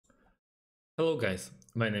Hello guys,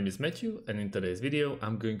 my name is Matthew, and in today's video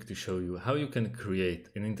I'm going to show you how you can create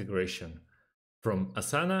an integration from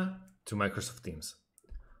Asana to Microsoft Teams.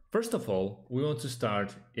 First of all, we want to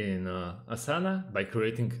start in Asana by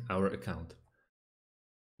creating our account.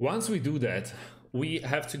 Once we do that, we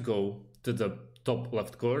have to go to the top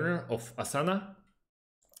left corner of Asana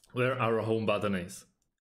where our home button is.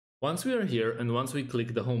 Once we are here and once we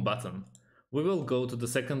click the home button, we will go to the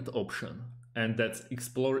second option, and that's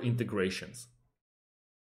Explore Integrations.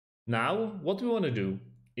 Now, what we want to do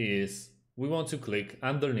is we want to click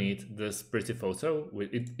underneath this pretty photo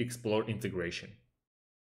with Explore Integration.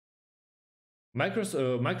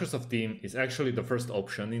 Microsoft Teams is actually the first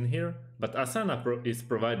option in here, but Asana is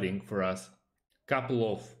providing for us a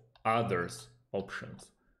couple of others options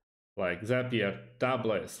like Zapier,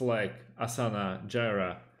 Tablet, Slack, Asana,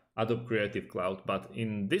 Jira, Adobe Creative Cloud, but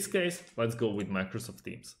in this case, let's go with Microsoft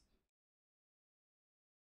Teams.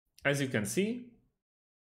 As you can see,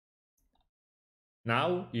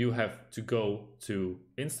 now you have to go to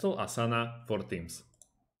install Asana for Teams.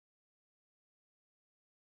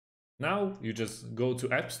 Now you just go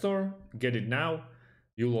to App Store, get it now,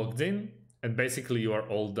 you logged in, and basically you are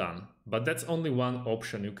all done. But that's only one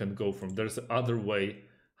option you can go from. There's another way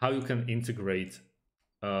how you can integrate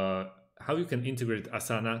Asana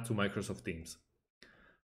to Microsoft Teams.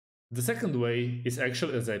 The second way is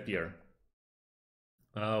actually a Zapier.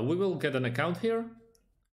 We will get an account here,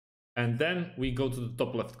 and then we go to the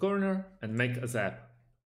top left corner and make a Zap.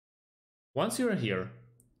 Once you're here,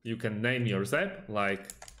 you can name your Zap like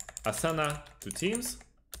Asana to Teams.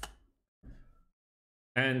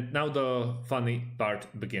 And now the funny part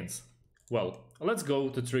begins. Well, let's go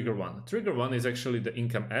to Trigger 1. Trigger 1 is actually the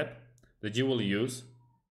income app that you will use.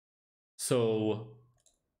 So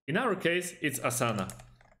in our case, it's Asana.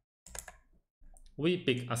 We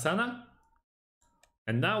pick Asana.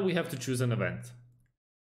 And now we have to choose an event.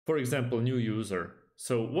 For example, new user.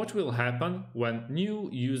 So what will happen when new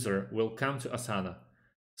user will come to Asana?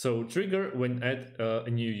 So trigger when add a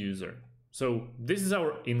new user. So this is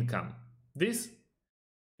our income. This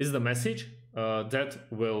is the message that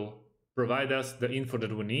will provide us the info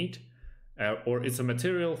that we need, or it's a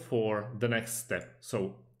material for the next step.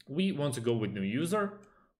 So we want to go with new user.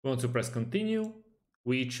 We want to press continue.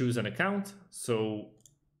 We choose an account. So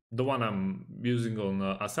the one I'm using on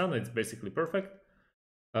Asana, it's basically perfect.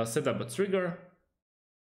 Set up a trigger.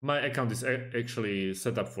 My account is actually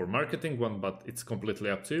set up for marketing one, but it's completely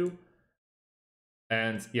up to you.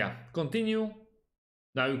 And yeah, continue.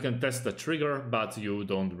 Now you can test the trigger, but you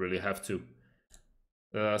don't really have to.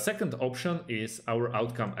 The second option is our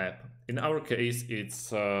outcome app. In our case,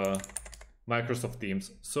 it's Microsoft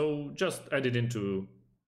Teams. So just add it into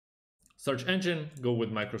search engine, go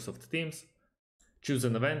with Microsoft Teams. Choose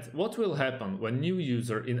an event. What will happen when new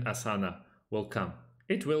user in Asana will come?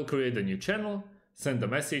 It will create a new channel, send a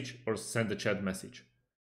message, or send a chat message.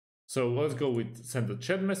 So let's go with send a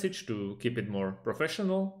chat message to keep it more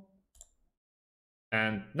professional.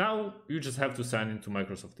 And now you just have to sign into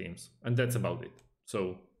Microsoft Teams, and that's about it.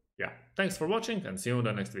 So yeah, thanks for watching and see you in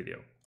the next video.